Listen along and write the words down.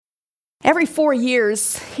Every 4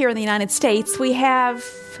 years here in the United States, we have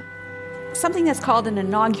something that's called an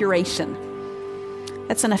inauguration.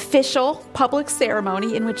 It's an official public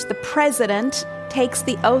ceremony in which the president takes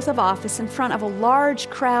the oath of office in front of a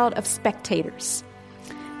large crowd of spectators.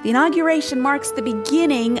 The inauguration marks the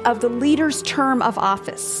beginning of the leader's term of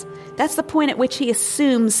office. That's the point at which he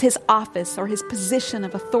assumes his office or his position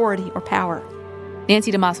of authority or power.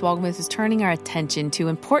 Nancy DeMoss Walgemuth is turning our attention to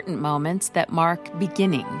important moments that mark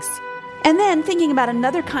beginnings. And then thinking about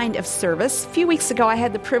another kind of service, a few weeks ago I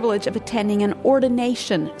had the privilege of attending an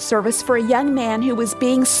ordination service for a young man who was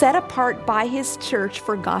being set apart by his church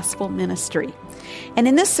for gospel ministry. And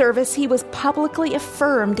in this service, he was publicly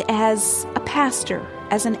affirmed as a pastor,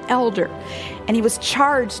 as an elder, and he was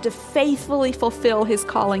charged to faithfully fulfill his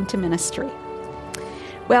calling to ministry.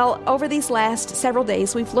 Well, over these last several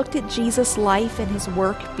days, we've looked at Jesus' life and his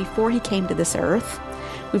work before he came to this earth.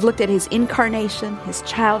 We've looked at his incarnation, his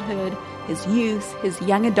childhood, his youth, his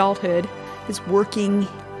young adulthood, his working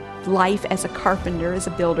life as a carpenter, as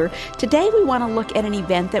a builder. Today we want to look at an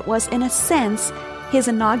event that was, in a sense, his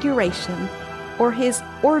inauguration or his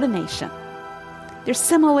ordination. There's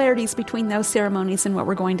similarities between those ceremonies and what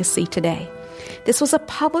we're going to see today. This was a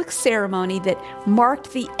public ceremony that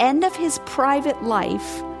marked the end of his private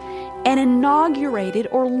life and inaugurated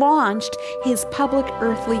or launched his public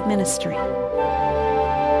earthly ministry.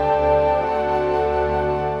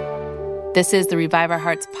 This is the Revive Our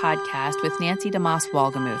Hearts podcast with Nancy DeMoss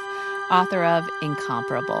Walgemuth, author of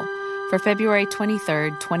Incomparable. For February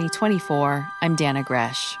 23rd, 2024, I'm Dana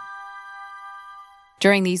Gresh.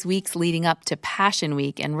 During these weeks leading up to Passion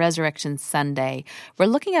Week and Resurrection Sunday, we're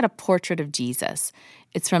looking at a portrait of Jesus.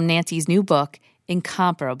 It's from Nancy's new book,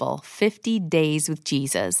 Incomparable, 50 Days with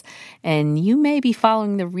Jesus. And you may be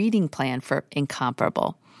following the reading plan for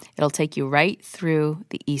Incomparable. It'll take you right through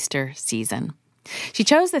the Easter season. She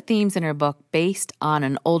chose the themes in her book based on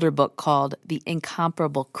an older book called The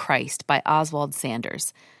Incomparable Christ by Oswald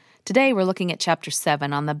Sanders. Today we're looking at chapter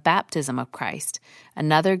 7 on the baptism of Christ,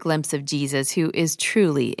 another glimpse of Jesus who is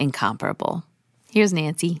truly incomparable. Here's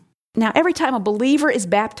Nancy. Now, every time a believer is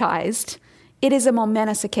baptized, it is a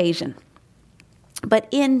momentous occasion. But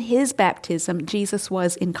in his baptism, Jesus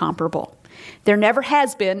was incomparable. There never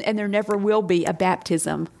has been and there never will be a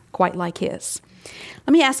baptism quite like his.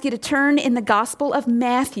 Let me ask you to turn in the Gospel of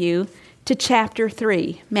Matthew to chapter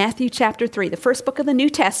 3. Matthew chapter 3, the first book of the New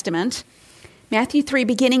Testament. Matthew 3,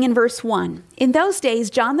 beginning in verse 1. In those days,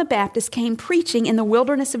 John the Baptist came preaching in the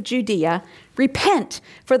wilderness of Judea, "Repent,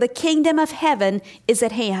 for the kingdom of heaven is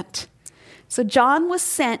at hand." So John was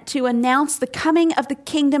sent to announce the coming of the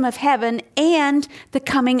kingdom of heaven and the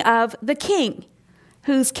coming of the king,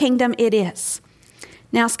 whose kingdom it is.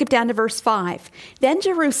 Now skip down to verse 5. Then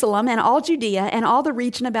Jerusalem and all Judea and all the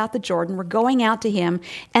region about the Jordan were going out to him,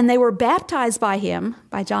 and they were baptized by him,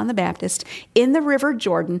 by John the Baptist, in the river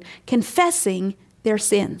Jordan, confessing their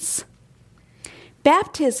sins.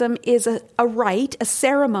 Baptism is a rite, a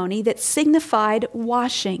ceremony that signified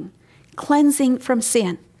washing, cleansing from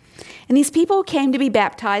sin. And these people who came to be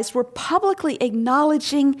baptized were publicly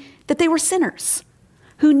acknowledging that they were sinners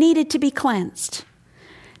who needed to be cleansed.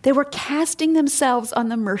 They were casting themselves on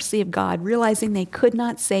the mercy of God, realizing they could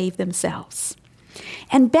not save themselves.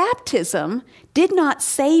 And baptism did not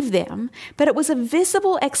save them, but it was a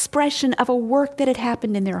visible expression of a work that had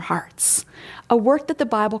happened in their hearts, a work that the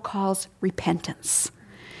Bible calls repentance.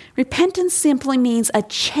 Repentance simply means a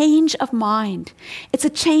change of mind. It's a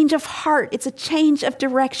change of heart. It's a change of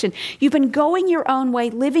direction. You've been going your own way,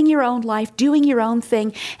 living your own life, doing your own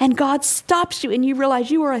thing, and God stops you and you realize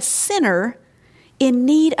you are a sinner in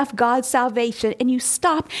need of God's salvation, and you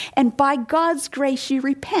stop, and by God's grace, you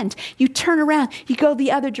repent. You turn around, you go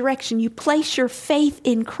the other direction. You place your faith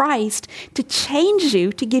in Christ to change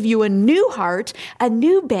you, to give you a new heart, a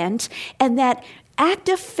new bent, and that act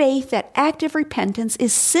of faith, that act of repentance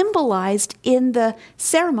is symbolized in the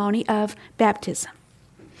ceremony of baptism.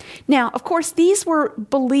 Now, of course, these were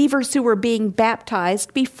believers who were being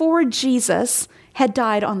baptized before Jesus had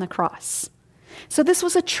died on the cross. So this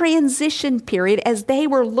was a transition period as they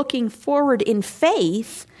were looking forward in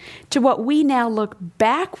faith to what we now look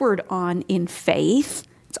backward on in faith.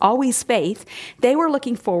 It's always faith. They were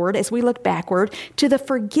looking forward, as we look backward, to the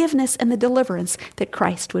forgiveness and the deliverance that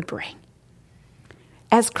Christ would bring.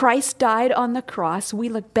 As Christ died on the cross, we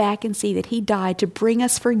look back and see that he died to bring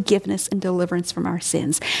us forgiveness and deliverance from our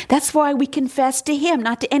sins. That's why we confess to him,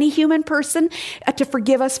 not to any human person to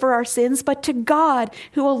forgive us for our sins, but to God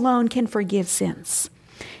who alone can forgive sins.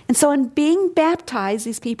 And so in being baptized,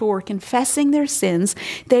 these people were confessing their sins.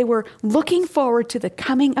 They were looking forward to the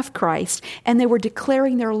coming of Christ, and they were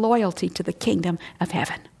declaring their loyalty to the kingdom of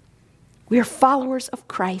heaven. We are followers of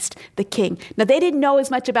Christ the King. Now, they didn't know as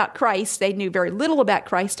much about Christ. They knew very little about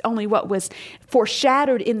Christ, only what was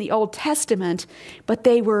foreshadowed in the Old Testament. But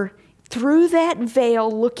they were, through that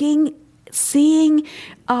veil, seeing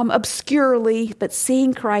obscurely, but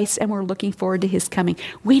seeing Christ, and we're looking forward to his coming.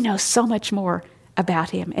 We know so much more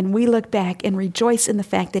about him, and we look back and rejoice in the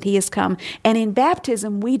fact that he has come. And in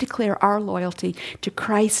baptism, we declare our loyalty to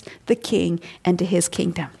Christ the King and to his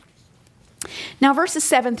kingdom. Now, verses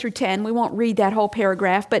 7 through 10, we won't read that whole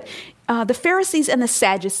paragraph, but the Pharisees and the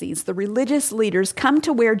Sadducees, the religious leaders, come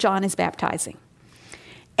to where John is baptizing.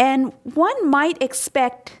 And one might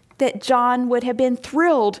expect that John would have been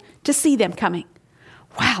thrilled to see them coming.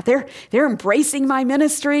 Wow, they're embracing my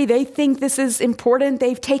ministry. They think this is important.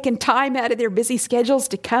 They've taken time out of their busy schedules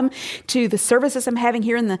to come to the services I'm having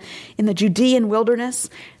here in the Judean wilderness.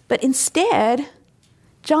 But instead,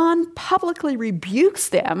 John publicly rebukes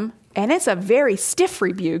them, and it's a very stiff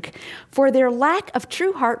rebuke, for their lack of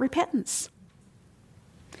true heart repentance.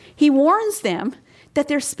 He warns them that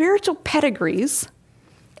their spiritual pedigrees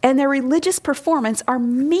and their religious performance are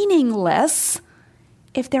meaningless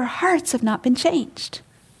if their hearts have not been changed.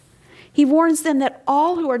 He warns them that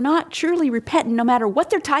all who are not truly repentant, no matter what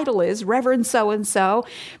their title is, Reverend so-and-so,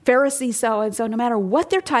 Pharisee so-and-so, no matter what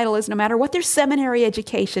their title is, no matter what their seminary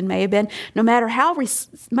education may have been, no matter how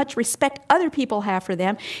much respect other people have for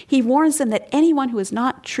them, he warns them that anyone who is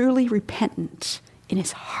not truly repentant in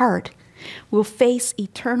his heart will face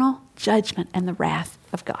eternal judgment and the wrath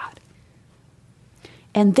of God.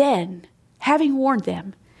 And then, having warned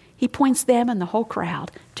them, he points them and the whole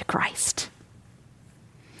crowd to Christ.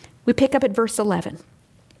 We pick up at verse 11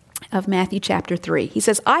 of Matthew chapter 3. He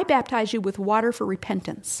says, I baptize you with water for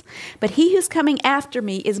repentance, but he who's coming after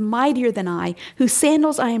me is mightier than I, whose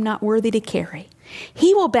sandals I am not worthy to carry.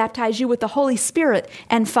 He will baptize you with the Holy Spirit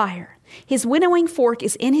and fire. His winnowing fork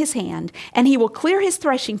is in his hand, and he will clear his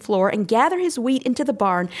threshing floor and gather his wheat into the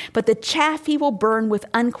barn, but the chaff he will burn with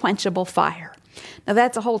unquenchable fire. Now,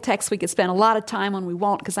 that's a whole text we could spend a lot of time on. We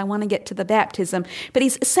won't, because I want to get to the baptism. But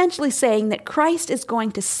he's essentially saying that Christ is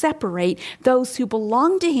going to separate those who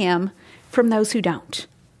belong to him from those who don't.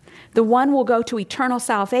 The one will go to eternal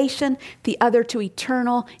salvation, the other to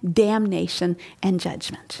eternal damnation and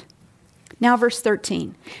judgment. Now, verse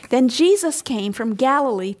 13. Then Jesus came from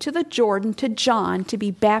Galilee to the Jordan to John to be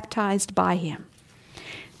baptized by him.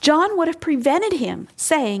 John would have prevented him,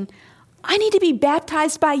 saying, I need to be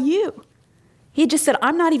baptized by you. He just said,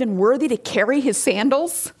 I'm not even worthy to carry his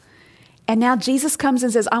sandals. And now Jesus comes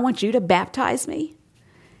and says, I want you to baptize me.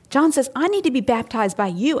 John says, I need to be baptized by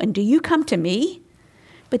you, and do you come to me?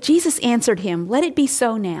 But Jesus answered him, let it be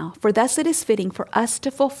so now, for thus it is fitting for us to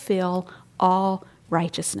fulfill all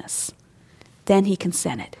righteousness. Then he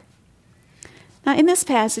consented. Now, in this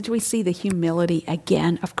passage, we see the humility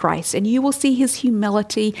again of Christ. And you will see his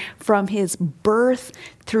humility from his birth,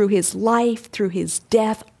 through his life, through his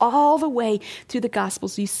death, all the way through the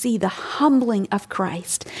Gospels. You see the humbling of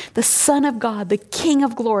Christ, the Son of God, the King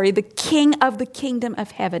of glory, the King of the kingdom of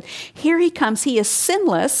heaven. Here he comes. He is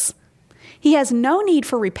sinless. He has no need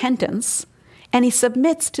for repentance, and he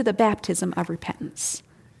submits to the baptism of repentance.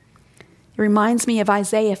 It reminds me of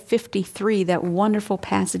Isaiah 53, that wonderful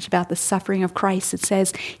passage about the suffering of Christ. It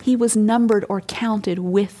says, he was numbered or counted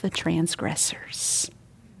with the transgressors.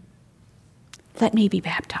 Let me be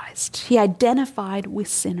baptized. He identified with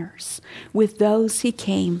sinners, with those he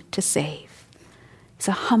came to save. He's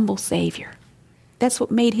a humble Savior. That's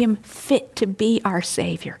what made him fit to be our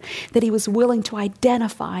Savior, that he was willing to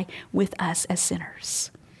identify with us as sinners.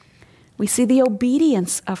 We see the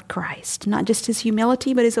obedience of Christ, not just his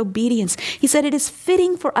humility, but his obedience. He said it is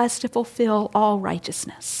fitting for us to fulfill all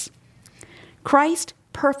righteousness. Christ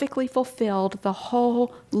perfectly fulfilled the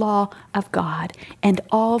whole law of God and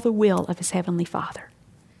all the will of his heavenly Father.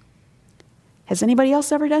 Has anybody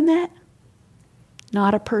else ever done that?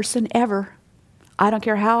 Not a person ever. I don't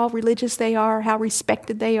care how religious they are, how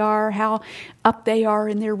respected they are, how up they are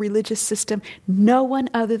in their religious system. No one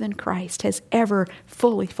other than Christ has ever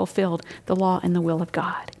fully fulfilled the law and the will of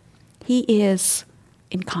God. He is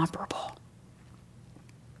incomparable.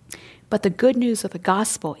 But the good news of the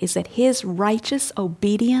gospel is that his righteous,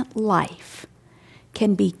 obedient life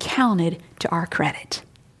can be counted to our credit.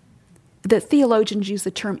 The theologians use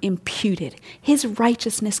the term imputed. His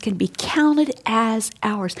righteousness can be counted as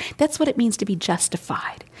ours. That's what it means to be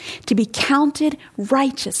justified. To be counted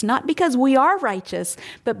righteous, not because we are righteous,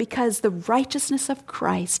 but because the righteousness of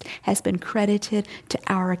Christ has been credited to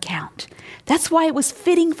our account. That's why it was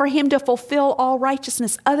fitting for him to fulfill all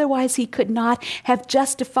righteousness. Otherwise, he could not have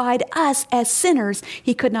justified us as sinners.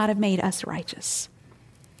 He could not have made us righteous.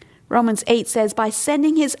 Romans 8 says, by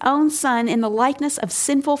sending his own Son in the likeness of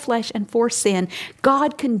sinful flesh and for sin,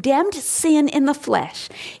 God condemned sin in the flesh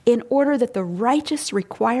in order that the righteous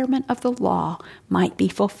requirement of the law might be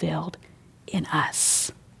fulfilled in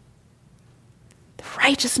us. The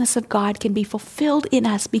righteousness of God can be fulfilled in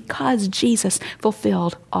us because Jesus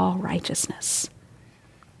fulfilled all righteousness.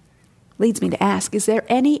 Leads me to ask, is there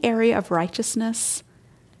any area of righteousness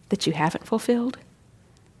that you haven't fulfilled?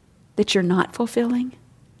 That you're not fulfilling?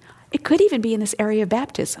 It could even be in this area of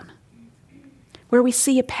baptism, where we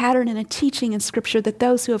see a pattern and a teaching in Scripture that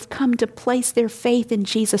those who have come to place their faith in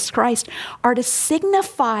Jesus Christ are to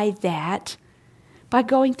signify that by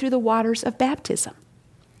going through the waters of baptism.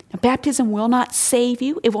 Now, baptism will not save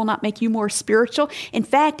you. It will not make you more spiritual. In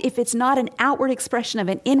fact, if it's not an outward expression of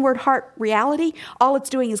an inward heart reality, all it's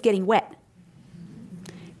doing is getting wet.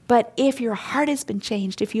 But if your heart has been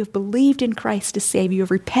changed, if you have believed in Christ to save you, you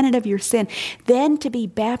have repented of your sin, then to be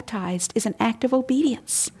baptized is an act of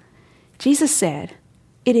obedience. Jesus said,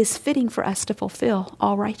 it is fitting for us to fulfill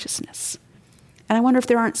all righteousness. And I wonder if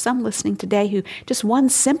there aren't some listening today who just one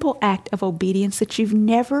simple act of obedience that you've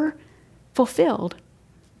never fulfilled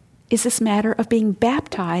is this matter of being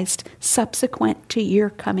baptized subsequent to your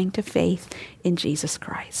coming to faith in Jesus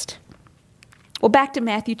Christ. Well, back to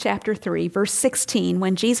Matthew chapter 3, verse 16.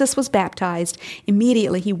 When Jesus was baptized,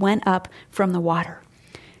 immediately he went up from the water.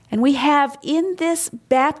 And we have in this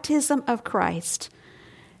baptism of Christ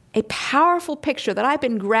a powerful picture that I've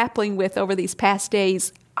been grappling with over these past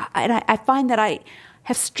days. And I find that I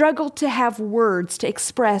have struggled to have words to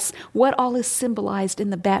express what all is symbolized in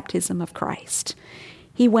the baptism of Christ.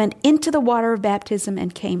 He went into the water of baptism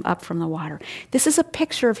and came up from the water. This is a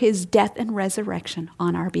picture of his death and resurrection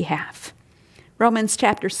on our behalf. Romans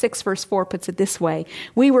chapter 6, verse 4 puts it this way.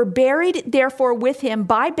 We were buried, therefore, with him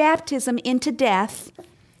by baptism into death,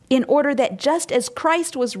 in order that just as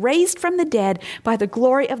Christ was raised from the dead by the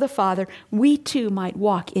glory of the Father, we too might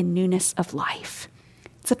walk in newness of life.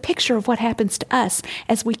 It's a picture of what happens to us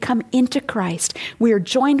as we come into Christ. We are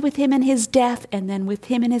joined with him in his death and then with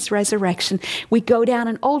him in his resurrection. We go down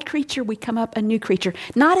an old creature, we come up a new creature.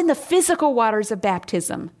 Not in the physical waters of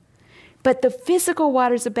baptism, but the physical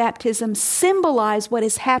waters of baptism symbolize what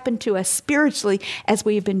has happened to us spiritually as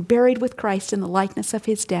we have been buried with Christ in the likeness of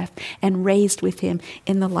his death and raised with him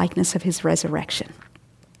in the likeness of his resurrection.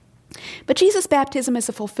 But Jesus' baptism is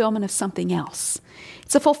a fulfillment of something else.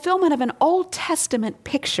 It's a fulfillment of an Old Testament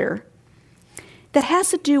picture that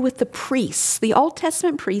has to do with the priests. The Old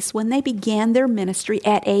Testament priests, when they began their ministry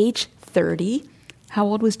at age 30, how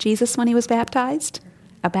old was Jesus when he was baptized?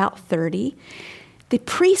 About 30. The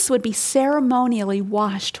priests would be ceremonially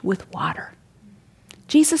washed with water.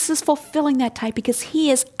 Jesus is fulfilling that type because he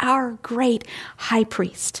is our great high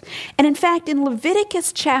priest. And in fact, in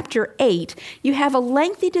Leviticus chapter 8, you have a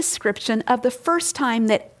lengthy description of the first time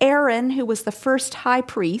that Aaron, who was the first high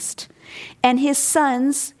priest, and his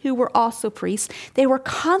sons, who were also priests, they were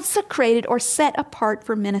consecrated or set apart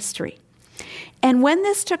for ministry. And when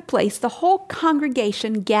this took place, the whole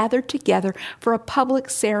congregation gathered together for a public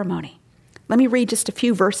ceremony. Let me read just a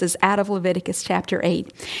few verses out of Leviticus chapter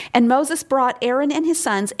 8. And Moses brought Aaron and his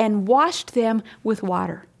sons and washed them with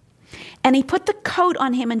water. And he put the coat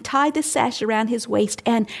on him and tied the sash around his waist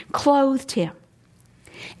and clothed him.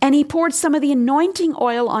 And he poured some of the anointing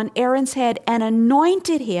oil on Aaron's head and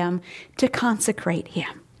anointed him to consecrate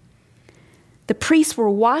him. The priests were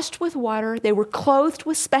washed with water, they were clothed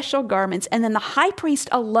with special garments, and then the high priest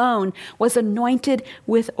alone was anointed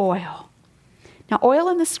with oil. Now, oil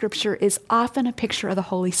in the Scripture is often a picture of the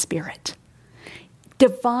Holy Spirit,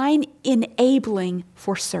 divine enabling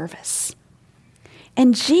for service.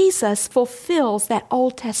 And Jesus fulfills that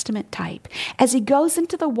Old Testament type as he goes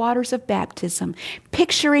into the waters of baptism,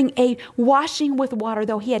 picturing a washing with water,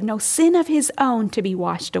 though he had no sin of his own to be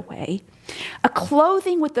washed away, a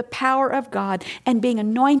clothing with the power of God, and being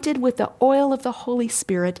anointed with the oil of the Holy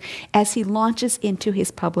Spirit as he launches into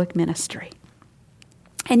his public ministry.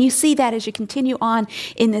 And you see that as you continue on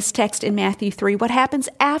in this text in Matthew 3, what happens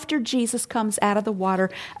after Jesus comes out of the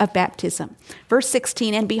water of baptism. Verse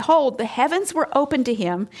 16, and behold, the heavens were opened to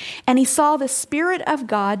him, and he saw the Spirit of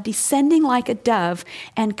God descending like a dove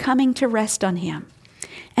and coming to rest on him.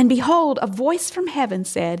 And behold, a voice from heaven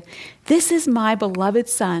said, this is my beloved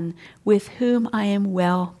Son, with whom I am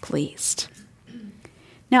well pleased.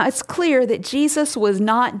 Now, it's clear that Jesus was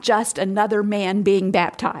not just another man being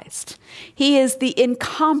baptized. He is the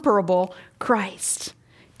incomparable Christ.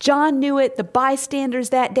 John knew it. The bystanders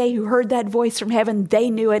that day who heard that voice from heaven, they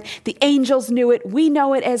knew it. The angels knew it. We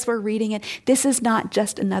know it as we're reading it. This is not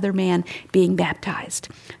just another man being baptized.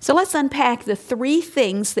 So let's unpack the three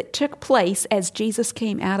things that took place as Jesus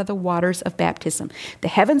came out of the waters of baptism. The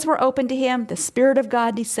heavens were opened to him, the Spirit of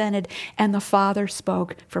God descended, and the Father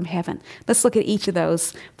spoke from heaven. Let's look at each of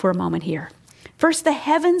those for a moment here. First, the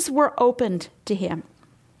heavens were opened to him.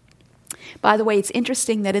 By the way, it's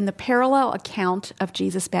interesting that in the parallel account of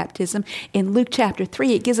Jesus' baptism in Luke chapter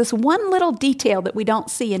 3, it gives us one little detail that we don't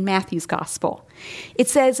see in Matthew's gospel. It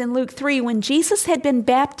says in Luke 3, when Jesus had been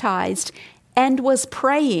baptized and was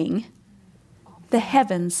praying, the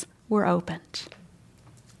heavens were opened.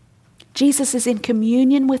 Jesus is in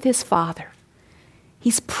communion with his Father.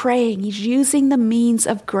 He's praying. He's using the means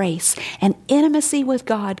of grace. And intimacy with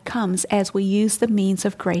God comes as we use the means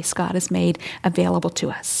of grace God has made available to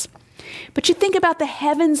us. But you think about the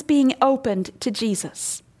heavens being opened to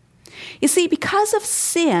Jesus. You see, because of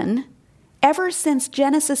sin, ever since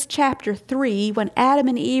Genesis chapter 3, when Adam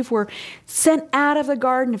and Eve were sent out of the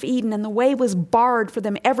Garden of Eden and the way was barred for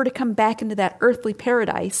them ever to come back into that earthly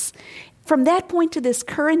paradise, from that point to this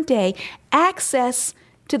current day, access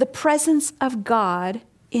to the presence of God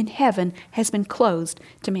in heaven has been closed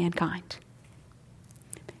to mankind.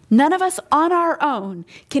 None of us on our own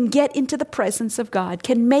can get into the presence of God,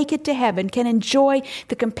 can make it to heaven, can enjoy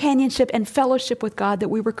the companionship and fellowship with God that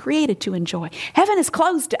we were created to enjoy. Heaven is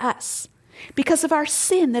closed to us because of our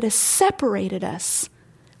sin that has separated us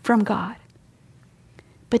from God.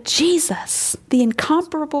 But Jesus, the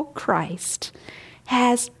incomparable Christ,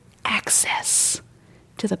 has access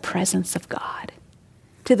to the presence of God,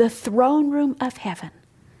 to the throne room of heaven.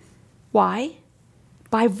 Why?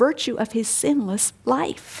 By virtue of his sinless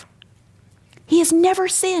life. He has never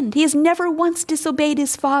sinned. He has never once disobeyed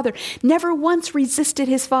his Father, never once resisted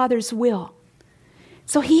his Father's will.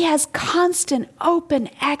 So he has constant, open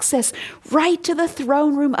access right to the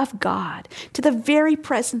throne room of God, to the very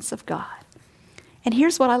presence of God. And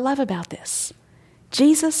here's what I love about this.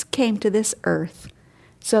 Jesus came to this earth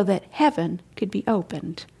so that heaven could be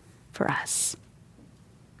opened for us.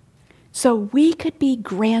 So we could be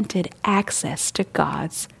granted access to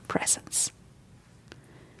God's presence.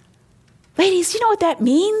 Ladies, you know what that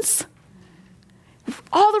means?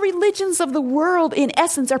 All the religions of the world, in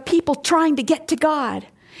essence, are people trying to get to God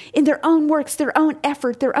in their own works, their own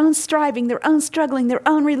effort, their own striving, their own struggling, their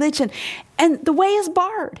own religion. And the way is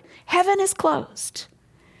barred. Heaven is closed.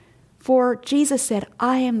 For Jesus said,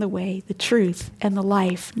 I am the way, the truth, and the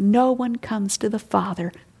life. No one comes to the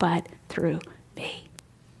Father but through me.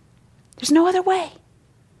 There's no other way,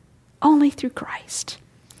 only through Christ.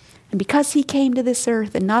 And because he came to this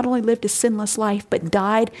earth and not only lived a sinless life, but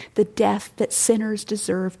died the death that sinners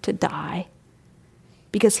deserve to die,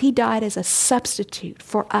 because he died as a substitute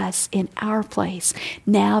for us in our place,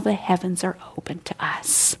 now the heavens are open to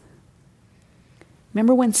us.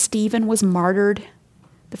 Remember when Stephen was martyred,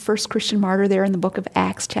 the first Christian martyr there in the book of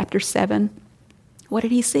Acts chapter 7? What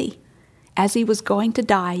did he see? As he was going to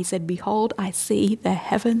die, he said, behold, I see the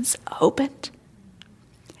heavens opened,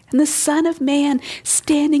 and the Son of Man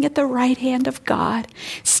standing at the right hand of God.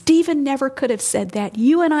 Stephen never could have said that.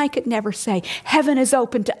 You and I could never say, heaven is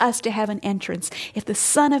open to us to have an entrance, if the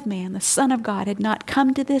Son of Man, the Son of God, had not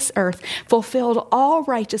come to this earth, fulfilled all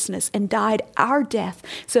righteousness, and died our death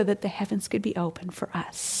so that the heavens could be open for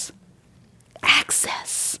us.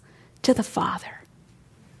 Access to the Father.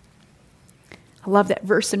 I love that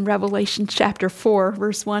verse in Revelation chapter 4,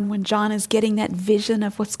 verse 1, when John is getting that vision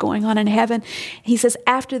of what's going on in heaven. He says,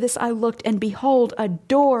 after this I looked, and behold, a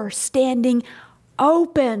door standing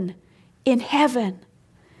open in heaven.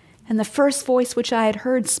 And the first voice which I had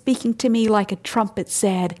heard speaking to me like a trumpet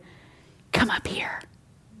said, come up here.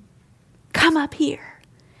 Come up here.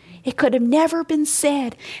 It could have never been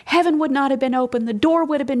said. Heaven would not have been open. The door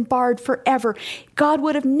would have been barred forever. God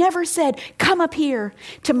would have never said, come up here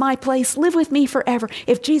to my place, live with me forever,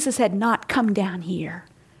 if Jesus had not come down here,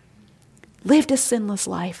 lived a sinless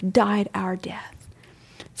life, died our death.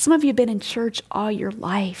 Some of you have been in church all your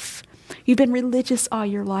life. You've been religious all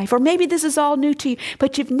your life. Or maybe this is all new to you,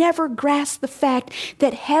 but you've never grasped the fact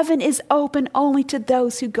that heaven is open only to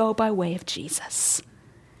those who go by way of Jesus.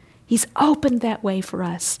 He's opened that way for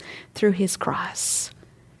us through his cross.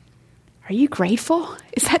 Are you grateful?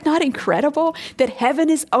 Is that not incredible that heaven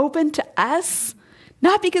is open to us?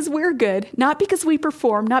 Not because we're good, not because we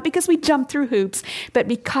perform, not because we jump through hoops, but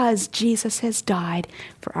because Jesus has died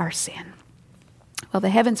for our sin. Well, the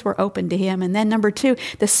heavens were open to him. And then number 2,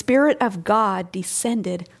 the Spirit of God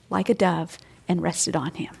descended like a dove and rested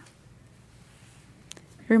on him.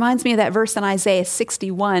 It reminds me of that verse in Isaiah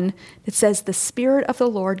 61 that says, "The Spirit of the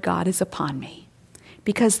Lord God is upon me,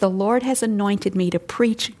 because the Lord has anointed me to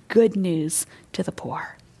preach good news to the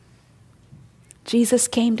poor." Jesus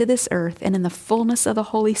came to this earth and in the fullness of the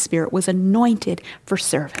Holy Spirit was anointed for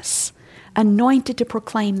service, anointed to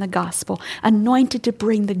proclaim the gospel, anointed to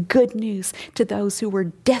bring the good news to those who were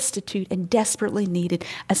destitute and desperately needed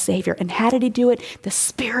a Savior. And how did he do it? The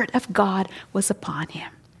Spirit of God was upon him.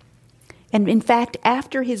 And in fact,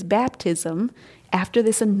 after his baptism, after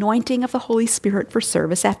this anointing of the Holy Spirit for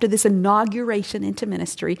service, after this inauguration into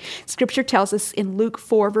ministry, Scripture tells us in Luke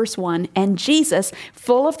 4, verse 1, "And Jesus,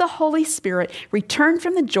 full of the Holy Spirit, returned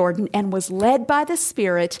from the Jordan and was led by the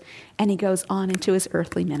Spirit," and he goes on into his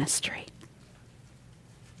earthly ministry.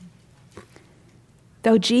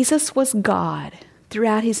 Though Jesus was God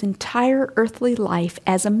throughout his entire earthly life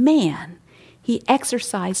as a man, he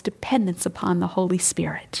exercised dependence upon the Holy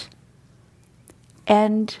Spirit.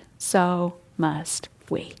 And so must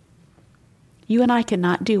we. You and I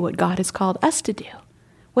cannot do what God has called us to do,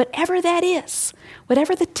 whatever that is,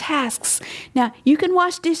 whatever the tasks. Now, you can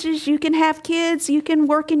wash dishes, you can have kids, you can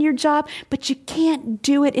work in your job, but you can't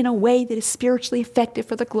do it in a way that is spiritually effective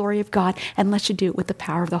for the glory of God unless you do it with the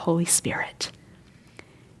power of the Holy Spirit.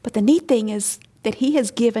 But the neat thing is that he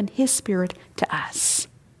has given his Spirit to us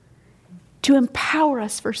to empower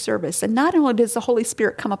us for service. And not only does the Holy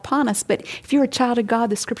Spirit come upon us, but if you're a child of God,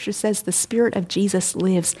 the Scripture says the Spirit of Jesus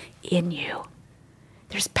lives in you.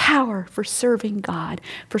 There's power for serving God,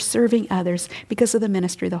 for serving others because of the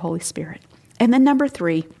ministry of the Holy Spirit. And then number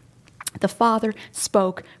 3, the Father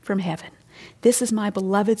spoke from heaven. "This is my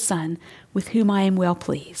beloved Son, with whom I am well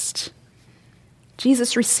pleased."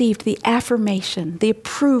 Jesus received the affirmation, the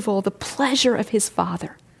approval, the pleasure of his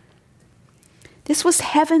Father. This was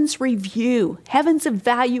heaven's review, heaven's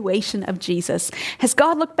evaluation of Jesus. As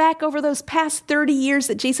God looked back over those past 30 years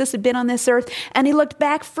that Jesus had been on this earth, and he looked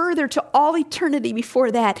back further to all eternity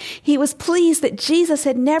before that, he was pleased that Jesus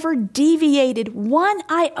had never deviated one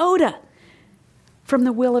iota from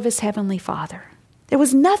the will of his heavenly Father. There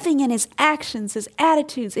was nothing in his actions, his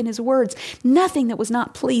attitudes, in his words, nothing that was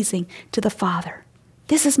not pleasing to the Father.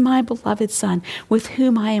 "This is my beloved Son, with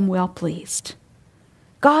whom I am well pleased."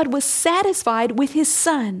 God was satisfied with his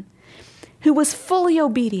Son, who was fully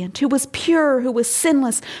obedient, who was pure, who was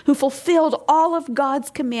sinless, who fulfilled all of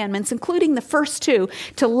God's commandments, including the first 2,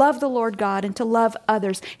 to love the Lord God and to love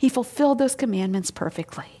others. He fulfilled those commandments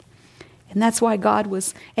perfectly. And that's why God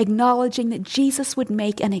was acknowledging that Jesus would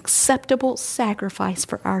make an acceptable sacrifice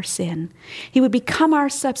for our sin. He would become our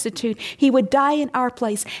substitute. He would die in our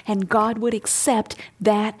place, and God would accept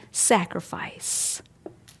that sacrifice,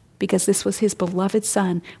 because this was his beloved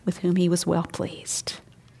Son with whom he was well pleased.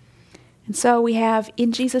 And so we have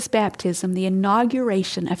in Jesus' baptism the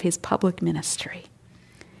inauguration of his public ministry.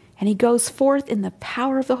 And he goes forth in the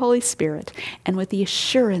power of the Holy Spirit and with the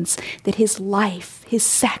assurance that his life, his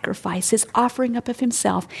sacrifice, his offering up of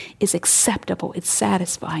himself is acceptable, it's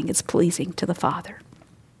satisfying, it's pleasing to the Father.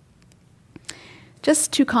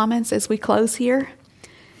 Just 2 comments as we close here.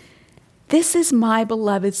 "This is my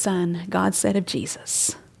beloved Son," God said of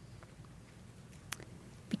Jesus.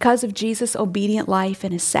 Because of Jesus' obedient life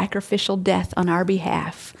and his sacrificial death on our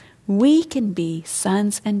behalf, we can be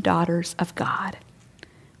sons and daughters of God.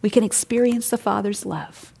 We can experience the Father's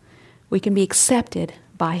love. We can be accepted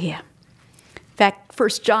by him. In fact,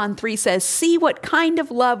 1 John 3 says, "See what kind of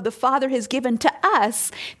love the Father has given to us,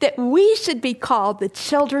 that we should be called the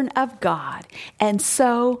children of God. And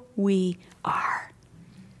so we are."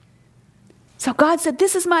 So God said,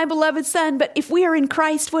 "This is my beloved Son," but if we are in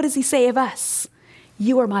Christ, what does he say of us?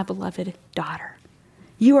 "You are my beloved daughter.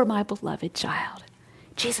 You are my beloved child."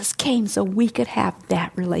 Jesus came so we could have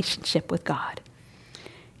that relationship with God.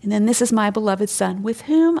 And then, "This is my beloved Son, with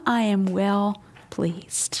whom I am well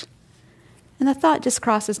pleased." And the thought just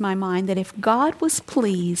crosses my mind that if God was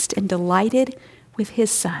pleased and delighted with his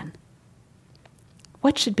Son,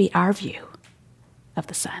 what should be our view of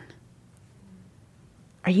the Son?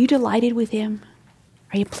 Are you delighted with him?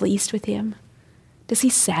 Are you pleased with him? Does he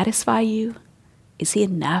satisfy you? Is he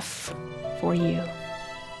enough for you?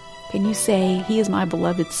 Can you say, "He is my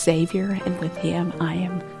beloved Savior, and with him I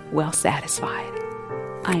am well satisfied.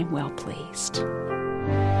 I am well pleased"?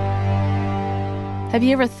 Have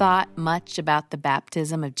you ever thought much about the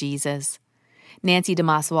baptism of Jesus? Nancy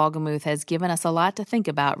DeMoss Walgemuth has given us a lot to think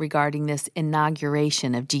about regarding this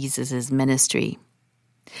inauguration of Jesus' ministry.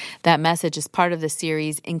 That message is part of the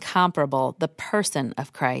series Incomparable, the Person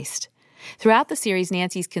of Christ. Throughout the series,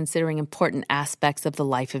 Nancy's considering important aspects of the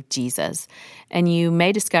life of Jesus, and you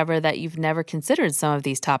may discover that you've never considered some of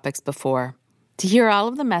these topics before. To hear all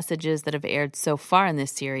of the messages that have aired so far in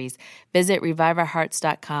this series, visit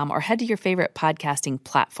reviveourhearts.com or head to your favorite podcasting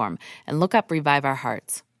platform and look up Revive Our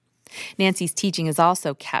Hearts. Nancy's teaching is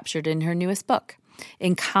also captured in her newest book,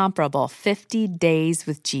 Incomparable, 50 Days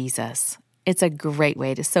with Jesus. It's a great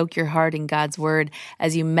way to soak your heart in God's Word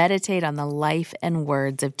as you meditate on the life and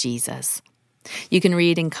words of Jesus. You can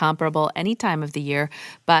read Incomparable any time of the year,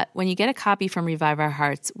 but when you get a copy from Revive Our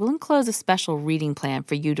Hearts, we'll enclose a special reading plan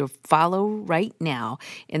for you to follow right now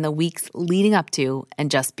in the weeks leading up to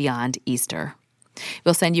and just beyond Easter.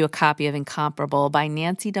 We'll send you a copy of Incomparable by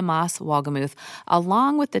Nancy DeMoss Walgemuth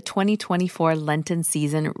along with the 2024 Lenten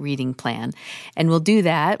season reading plan, and we'll do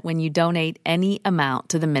that when you donate any amount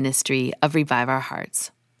to the ministry of Revive Our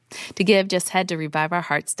Hearts. To give, just head to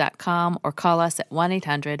reviveourhearts.com or call us at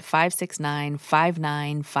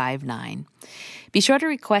 1-800-569-5959. Be sure to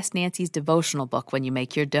request Nancy's devotional book when you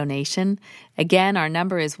make your donation. Again, our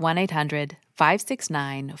number is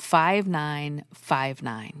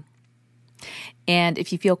 1-800-569-5959. And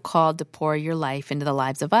if you feel called to pour your life into the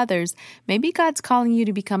lives of others, maybe God's calling you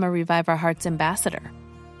to become a Revive Our Hearts ambassador.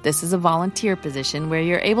 This is a volunteer position where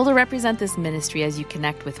you're able to represent this ministry as you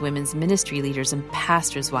connect with women's ministry leaders and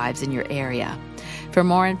pastors' wives in your area. For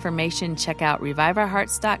more information, check out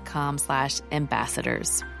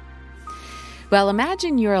reviveourhearts.com/ambassadors. Well,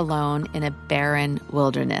 imagine you're alone in a barren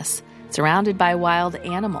wilderness, surrounded by wild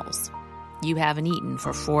animals. You haven't eaten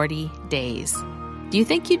for 40 days. Do you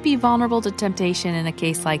think you'd be vulnerable to temptation in a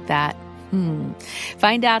case like that?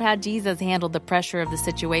 Find out how Jesus handled the pressure of the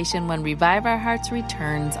situation when Revive Our Hearts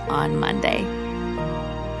returns on Monday.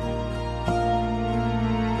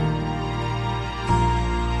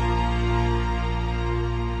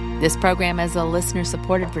 This program is a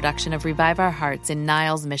listener-supported production of Revive Our Hearts in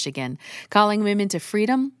Niles, Michigan, calling women to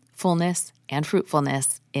freedom, fullness, and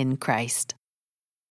fruitfulness in Christ.